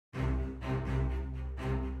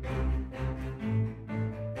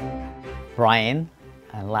Brian,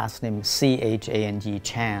 and last name C-H-A-N-G,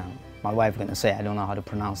 Chang. My wife gonna say I don't know how to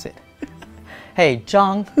pronounce it. Hey,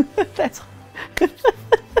 Chang. That's.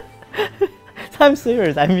 I'm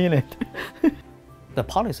serious. I mean it. The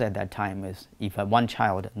policy at that time is if one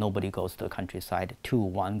child, nobody goes to the countryside. 2,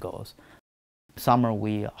 1 goes. Summer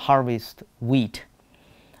we harvest wheat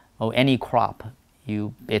or any crop.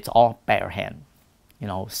 It's all bare hand.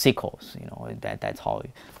 Sickles. That's how.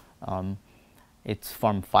 It's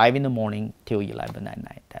from 5 in the morning till 11 at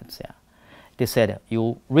night. That's it. They said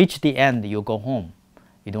you reach the end, you go home.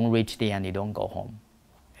 You don't reach the end, you don't go home.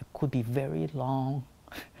 It could be very long.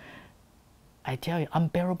 I tell you,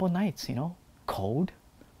 unbearable nights. Cold.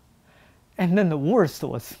 And then the worst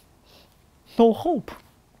was no hope.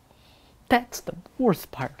 That's the worst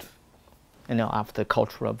part. After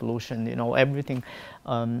Cultural Revolution, everything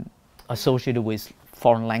associated with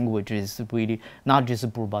foreign language is really not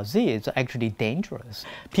just bourgeoisie, it's actually dangerous.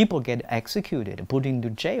 People get executed, put into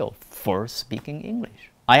jail for speaking English.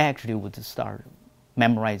 I actually would start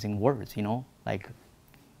memorizing words, like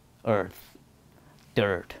earth,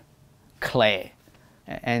 dirt, clay.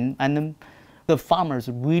 And the farmers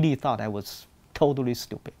really thought I was totally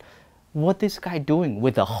stupid. What this guy doing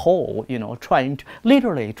with a hoe,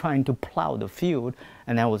 literally trying to plow the field,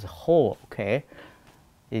 and that was a hoe, okay?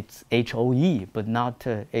 It's H-O-E, but not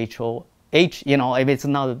H-O-H, if it's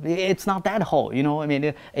not that hoe,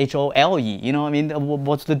 H-O-L-E,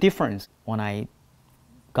 what's the difference? When I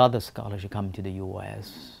got the scholarship coming to the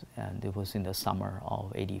US, and it was in the summer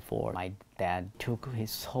of '84, my dad took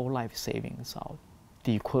his whole life savings out,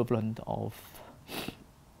 the equivalent of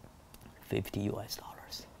 $50 US.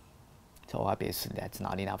 So obviously that's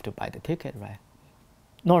not enough to buy the ticket, right?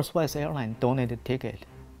 Northwest Airlines donated ticket.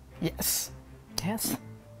 Yes.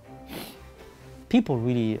 People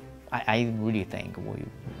really, I really think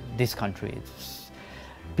this country,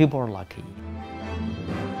 people are lucky.